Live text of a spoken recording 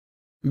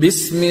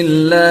بسم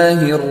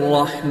الله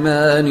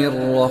الرحمن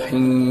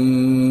الرحيم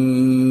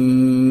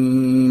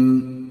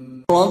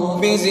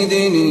رب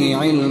زدني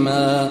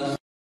علما.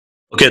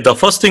 Okay, the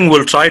first thing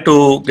we'll try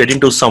to get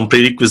into some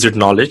prerequisite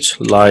knowledge,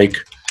 like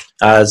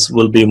as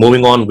we'll be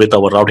moving on with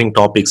our routing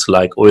topics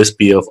like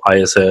OSPF,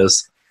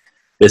 ISS,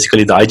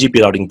 basically the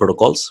IGP routing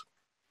protocols.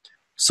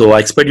 So I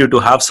expect you to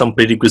have some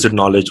prerequisite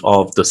knowledge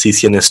of the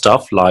CCNA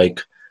stuff,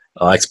 like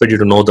I expect you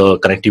to know the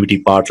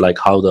connectivity part, like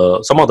how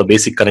some of the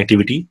basic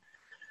connectivity,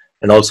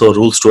 and also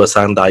rules to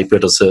assign the IP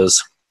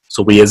addresses.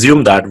 So we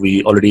assume that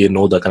we already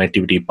know the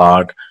connectivity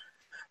part,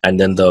 and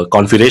then the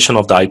configuration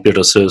of the IP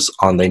addresses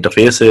on the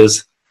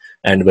interfaces,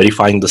 and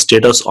verifying the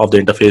status of the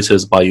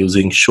interfaces by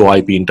using show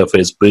IP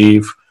interface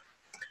brief,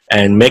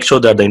 and make sure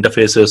that the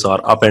interfaces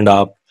are up and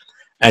up.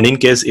 And in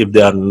case if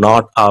they are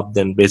not up,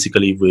 then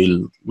basically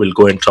we'll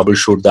go and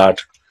troubleshoot that.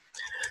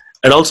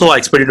 And also I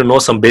expect you to know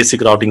some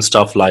basic routing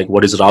stuff, like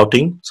what is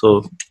routing.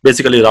 So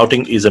basically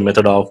routing is a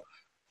method of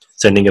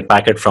sending a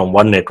packet from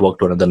one network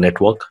to another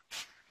network.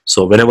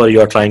 So whenever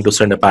you are trying to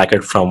send a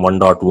packet from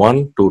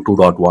 1.1 to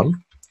 2.1,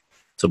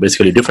 so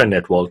basically different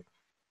network,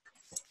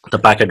 the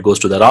packet goes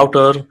to the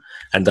router,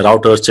 and the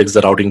router checks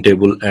the routing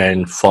table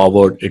and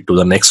forward it to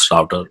the next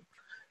router.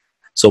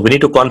 So we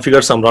need to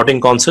configure some routing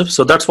concepts.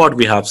 So that's what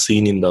we have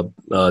seen in the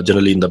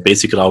generally in the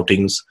basic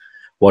routings,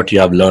 what you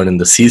have learned in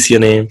the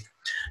CCNA.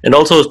 And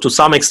also to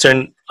some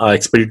extent, I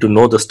expect you to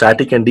know the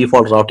static and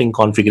default routing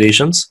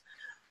configurations.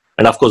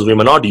 And of course, we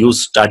may not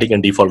use static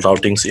and default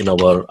routings in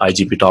our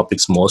IGP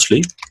topics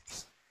mostly.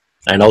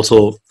 And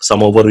also some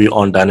overview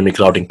on dynamic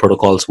routing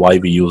protocols, why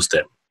we use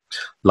them.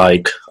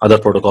 Like other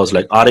protocols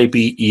like RAP,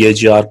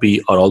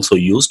 EAGRP are also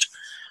used.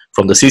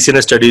 From the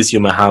CCNA studies, you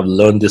may have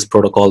learned these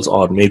protocols,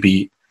 or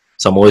maybe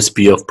some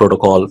OSPF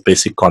protocol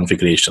basic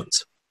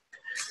configurations.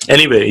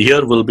 Anyway,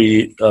 here we'll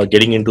be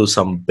getting into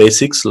some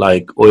basics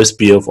like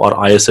OSPF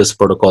or ISS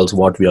protocols,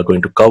 what we are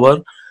going to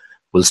cover.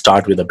 We'll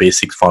start with the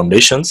basic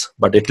foundations,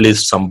 but at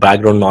least some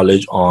background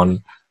knowledge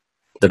on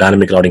the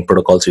dynamic routing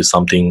protocols is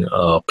something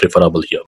preferable here.